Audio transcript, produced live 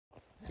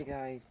So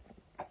guys,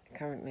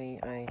 currently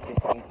I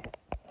just need to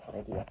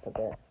tidy up a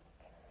bit.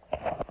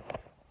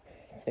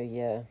 So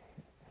yeah,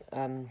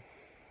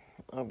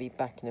 I'll be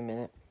back in a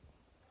minute.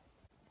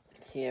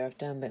 So yeah, I've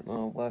done a bit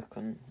more work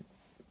on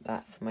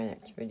that for my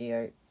next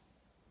video.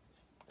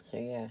 So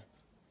yeah,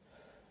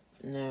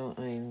 now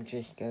I'm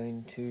just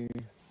going to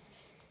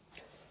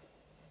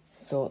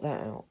sort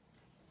that out.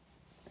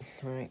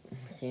 Alright,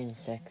 see you in a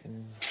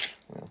second.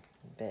 Well,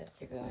 a bit.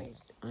 So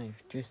guys,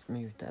 I've just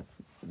moved the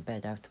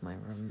bed out of my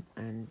room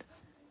and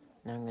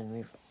now I'm going to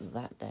move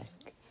that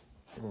desk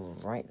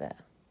right there.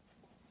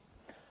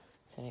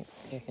 So I'm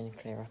just going to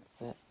clear up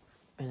a bit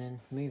and then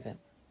move it.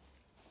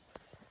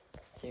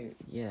 So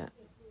yeah,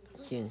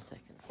 see you in a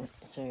second.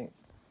 So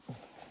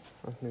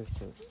I've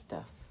moved all the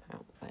stuff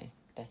out the way.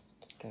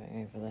 Desk's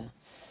going over there.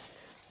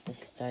 This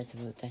is the size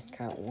of the desk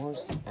how it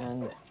was,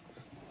 and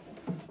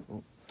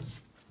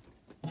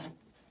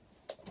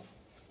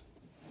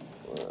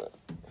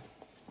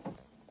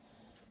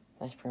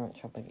that's pretty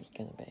much how big it's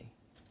going to be.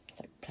 It's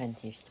like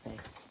plenty of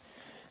space.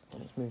 Now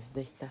let's move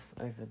this stuff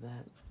over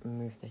there and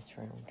move this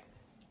round.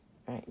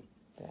 Right,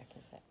 back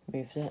in a sec.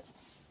 Moved it.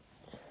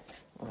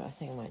 What I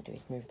think I might do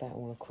is move that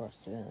all across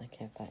so then I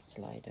can have that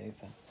slide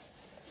over.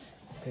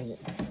 Because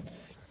it's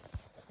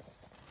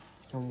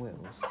on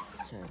wheels,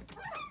 so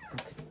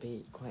it could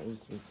be quite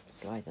easily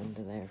slide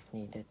under there if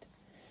needed.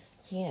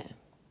 So yeah,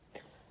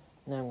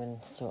 now I'm going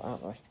to sort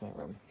out the rest of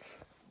my room.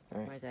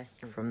 Right. My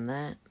desk from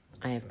there,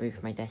 I have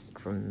moved my desk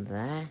from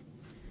there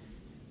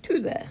to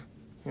there.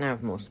 Now I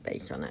have more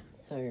space on it.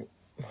 So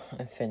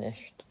I'm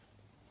finished.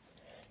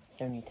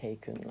 It's only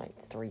taken like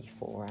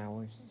 3-4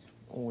 hours,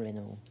 all in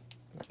all,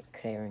 like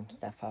clearing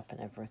stuff up and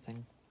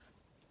everything.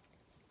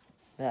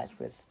 But that's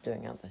with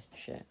doing other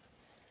shit.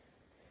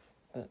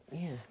 But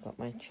yeah, got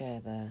my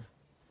chair there,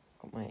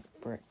 got my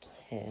bricks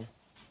here.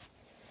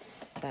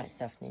 That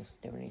stuff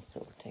still needs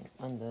sorting.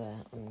 Under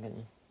there, I'm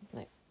gonna,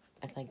 like,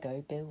 as I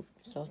go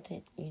sort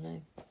it, you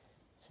know?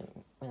 So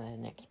when I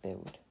next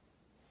build,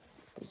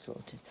 be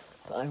sorted.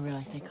 But I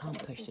realised I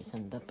can't push this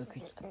under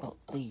because I've got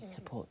these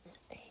supports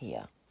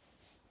here.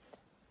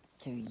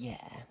 So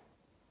yeah,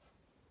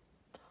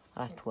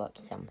 I'll have to work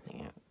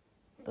something out,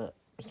 but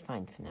it's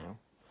fine for now.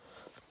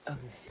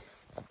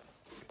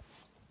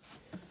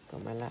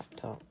 Got my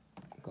laptop,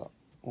 got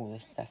all the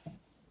stuff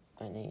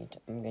I need.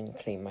 I'm going to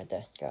clean my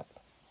desk up.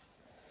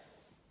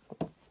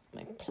 Got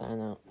my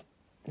planner.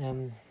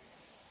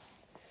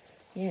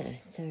 Yeah,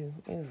 so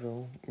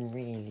overall,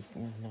 really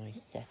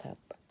nice setup.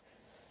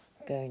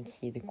 Going to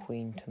see the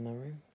Queen tomorrow.